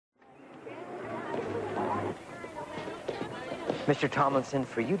Mr. Tomlinson,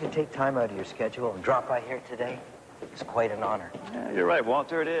 for you to take time out of your schedule and drop by here today is quite an honor. Yeah, you're right,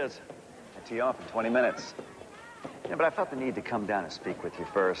 Walter, it is. I tee off in 20 minutes. Yeah, but I felt the need to come down and speak with you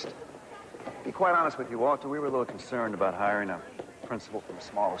first. To be quite honest with you, Walter, we were a little concerned about hiring a principal from a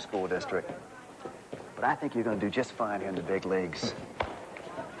smaller school district. But I think you're going to do just fine here in the big leagues.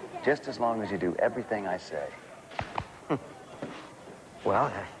 Just as long as you do everything I say.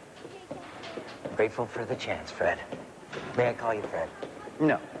 Well, I'm grateful for the chance, Fred. May I call you Fred?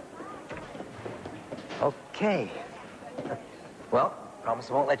 No. Okay. Well, promise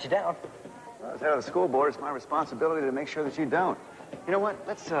I won't let you down. Well, as head of the school board, it's my responsibility to make sure that you don't. You know what?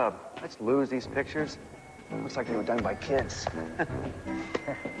 Let's lose these pictures. Looks like they were done by kids.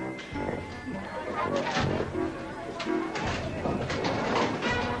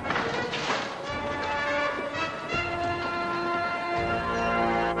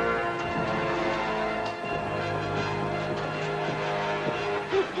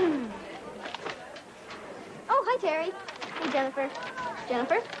 Oh, hi, Terry. Hey, Jennifer.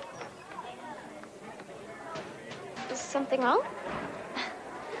 Jennifer? Is something wrong?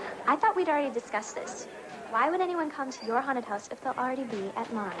 I thought we'd already discussed this. Why would anyone come to your haunted house if they'll already be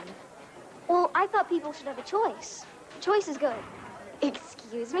at mine? Well, I thought people should have a choice. Choice is good.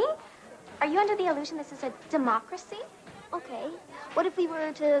 Excuse me? Are you under the illusion this is a democracy? Okay. What if we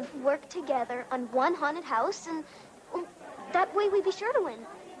were to work together on one haunted house and well, that way we'd be sure to win?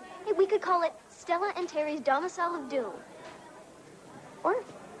 Hey, we could call it Stella and Terry's Domicile of Doom. Or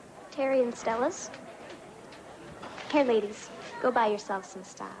Terry and Stella's? Here, ladies, go buy yourselves some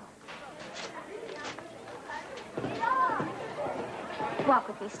style. Walk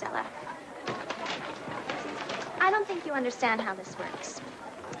with me, Stella. I don't think you understand how this works.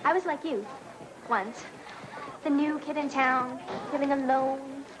 I was like you, once. The new kid in town, feeling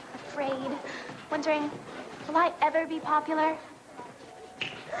alone, afraid, wondering, will I ever be popular?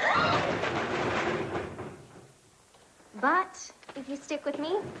 But if you stick with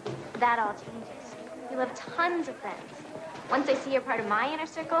me, that all changes. You'll have tons of friends. Once I see you're part of my inner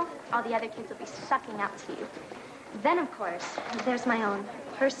circle, all the other kids will be sucking up to you. Then, of course, there's my own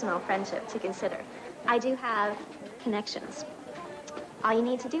personal friendship to consider. I do have connections. All you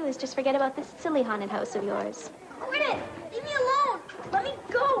need to do is just forget about this silly haunted house of yours. Quit it! Leave me alone! Let me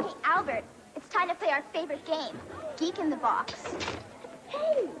go! Hey, Albert, it's time to play our favorite game, Geek in the Box.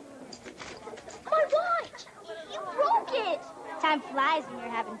 Hey! My watch! You broke it! Time flies when you're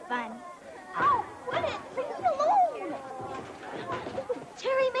having fun. Oh, quit it! Leave me alone!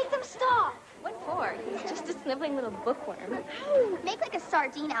 Terry, make them stop! What for? He's just a sniveling little bookworm. Make like a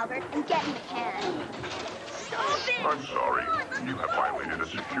sardine, Albert, and get in the can. Stop it! I'm sorry. You have violated a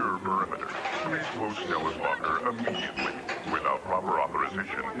secure perimeter. Please close Stella's locker immediately. Without proper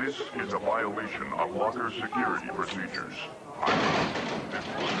authorization, this is a violation of locker security procedures.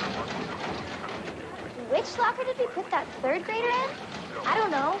 Which locker did we put that third grader in? I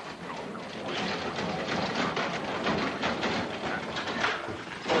don't know.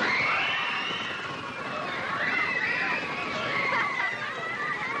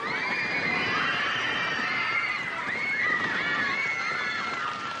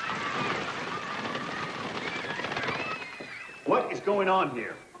 What is going on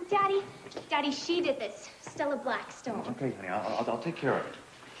here? Daddy, she did this. Stella Blackstone. Okay, honey, I'll take care of it.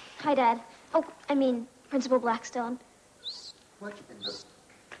 Hi, Dad. Oh, I mean, Principal Blackstone. What in the...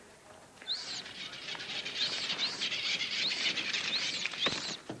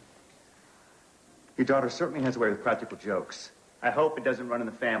 Your daughter certainly has a way with practical jokes. I hope it doesn't run in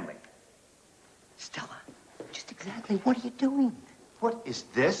the family. Stella, just exactly what are you doing? What is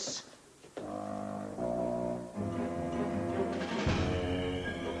this?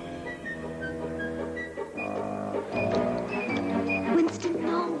 Winston,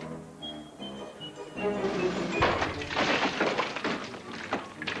 no.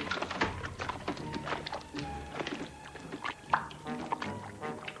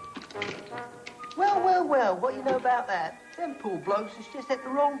 Well, what do you know about that? Them poor blokes is just at the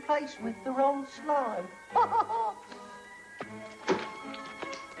wrong place with the wrong slime.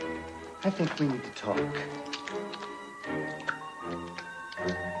 I think we need to talk.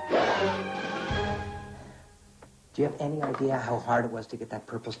 Do you have any idea how hard it was to get that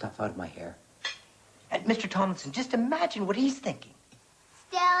purple stuff out of my hair? And Mr. Tomlinson, just imagine what he's thinking.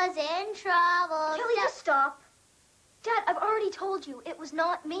 Stella's in trouble. Kelly, just stop. Dad, I've already told you it was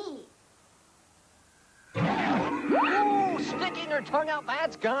not me. Oh, sticking her tongue out,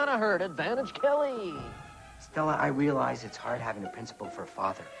 that's gonna hurt. Advantage, Kelly. Stella, I realize it's hard having a principal for a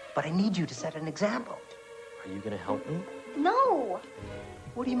father, but I need you to set an example. Are you gonna help me? No.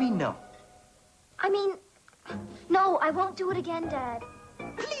 What do you mean, no? I mean, No, I won't do it again, Dad.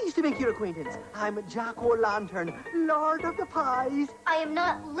 Pleased to make your acquaintance. I'm Jack O'Lantern, Lord of the Pies. I am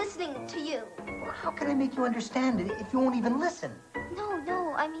not listening to you. Well, how can I make you understand it if you won't even listen?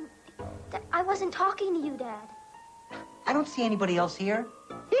 No, I mean, I wasn't talking to you, Dad. I don't see anybody else here.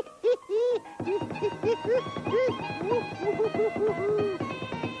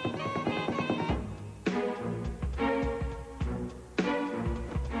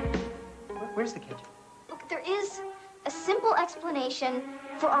 Where's the kitchen? Look, there is a simple explanation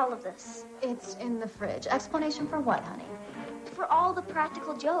for all of this. It's in the fridge. Explanation for what, honey? For all the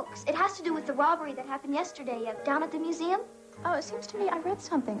practical jokes. It has to do with the robbery that happened yesterday down at the museum. Oh, it seems to me I read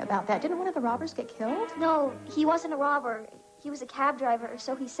something about that. Didn't one of the robbers get killed? No, he wasn't a robber. He was a cab driver, or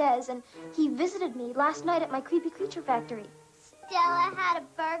so he says, and he visited me last night at my creepy creature factory. Stella had a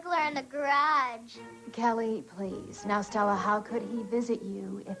burglar in the garage. Kelly, please. Now, Stella, how could he visit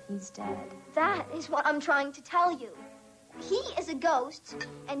you if he's dead? That is what I'm trying to tell you. He is a ghost,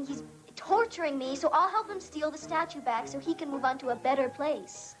 and he's torturing me, so I'll help him steal the statue back so he can move on to a better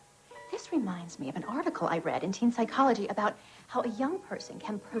place. This reminds me of an article I read in Teen Psychology about how a young person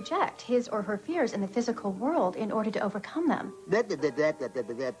can project his or her fears in the physical world in order to overcome them.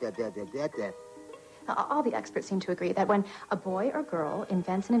 All the experts seem to agree that when a boy or girl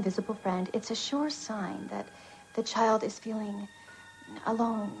invents an invisible friend, it's a sure sign that the child is feeling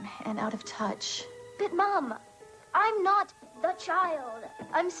alone and out of touch. But, Mom, I'm not the child.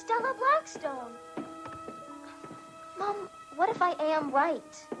 I'm Stella Blackstone. Mom, what if I am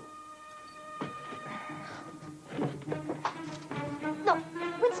right? No,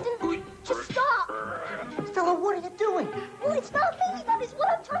 Winston, just stop. Stella, what are you doing? Well, it's not me. That is what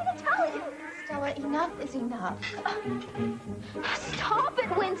I'm trying to tell you. Stella, enough is enough. Stop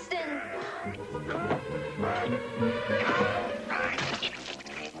it, Winston. Mom,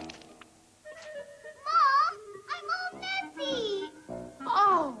 I'm all messy.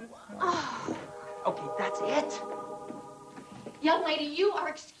 Oh. Okay, that's it. Young lady, you are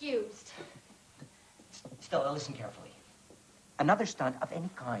excused. Stella, listen carefully. Another stunt of any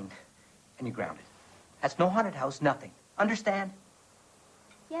kind, and you're grounded. That's no haunted house, nothing. Understand?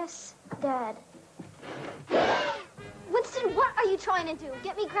 Yes, Dad. Winston, what are you trying to do?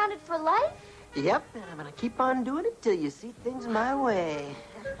 Get me grounded for life? Yep, and I'm gonna keep on doing it till you see things my way.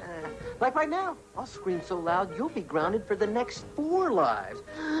 Like right now, I'll scream so loud you'll be grounded for the next 4 lives.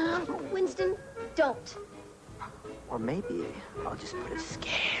 Winston, don't. Or maybe I'll just put a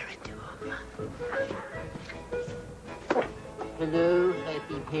scare into them. Hello,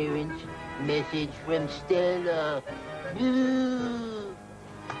 happy parents. Message from Stella. Boo!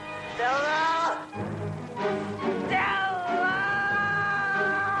 Stella! Stella!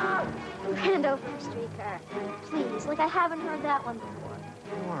 Rando from Streetcar. Please, like I haven't heard that one before.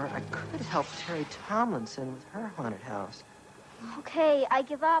 Or I could help Terry Tomlinson with her haunted house. Okay, I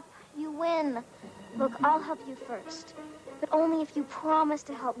give up. You win. Look, I'll help you first. But only if you promise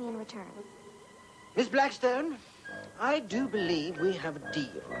to help me in return. Miss Blackstone, I do believe we have a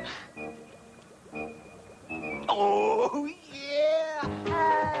deal. Oh, yeah!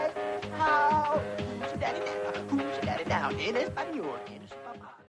 Hi, how? Who's your daddy now? Who's your daddy now? In Espanol.